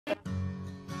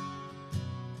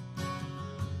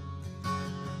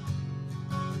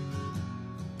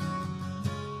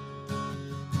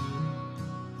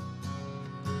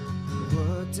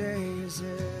What day is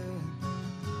it?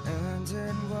 And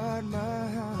in what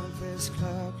month? This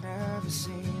clock never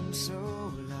seems so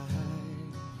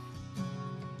alive.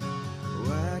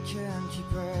 Oh, I can't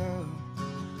keep up,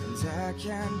 and I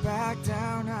can't back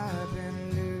down. I've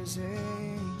been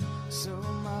losing so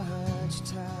much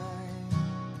time.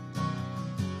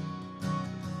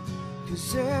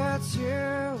 'Cause it's you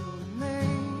and me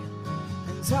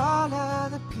and all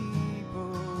other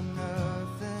people,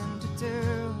 nothing to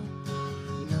do,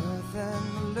 nothing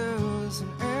to lose.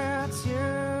 And it's you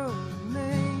and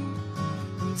me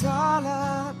and all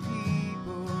other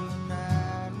people, and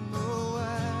I don't know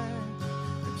why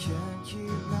I can't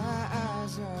keep my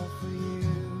eyes off of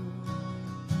you.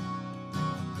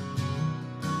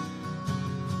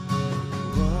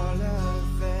 All of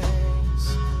the things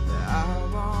that I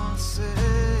want to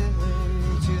say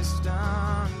just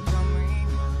aren't coming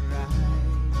right.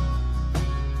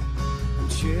 I'm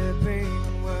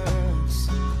tripping words,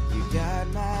 you got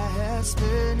my head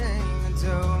spinning. I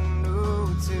don't know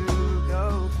where to go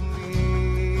from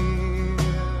here.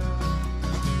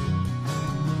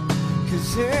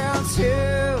 'Cause it's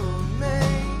you and me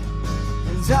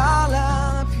and all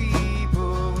other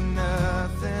people,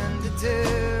 nothing to do,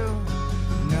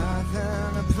 nothing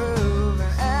to prove.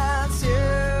 And it's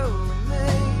you and me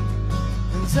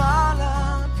and all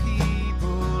other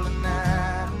people, and I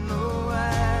don't know why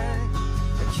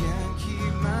I can't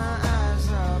keep my eyes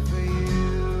off of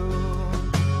you.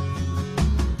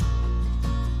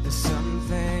 There's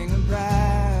something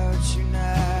about you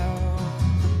now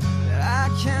that I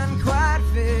can't quite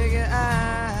figure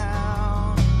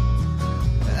out.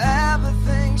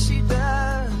 Everything she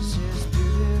does is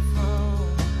beautiful,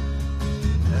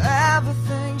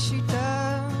 everything she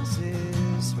does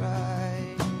is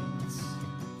right.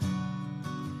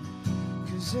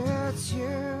 'Cause it's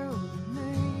you and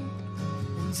me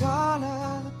and all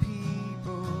other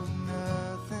people,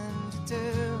 nothing to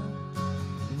do,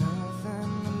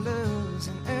 nothing to lose.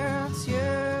 And it's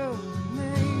you and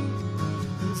me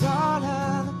and all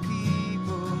other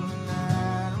people, and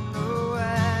I don't know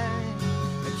why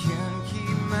I can't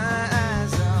keep my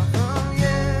eyes off of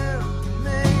you and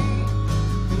me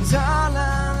and all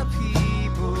other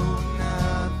people,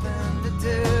 nothing to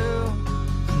do,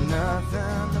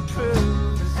 nothing to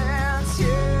prove. And it's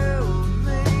you and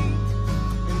me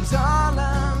and all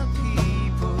other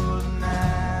people, and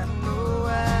I don't know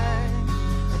why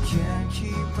I can't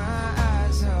keep my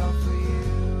eyes off of you.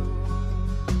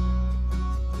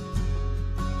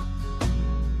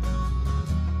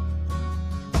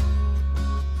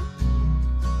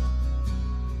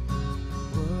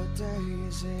 What day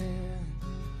is it?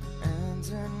 And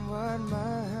in what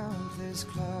month? This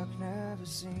clock never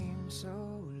seems so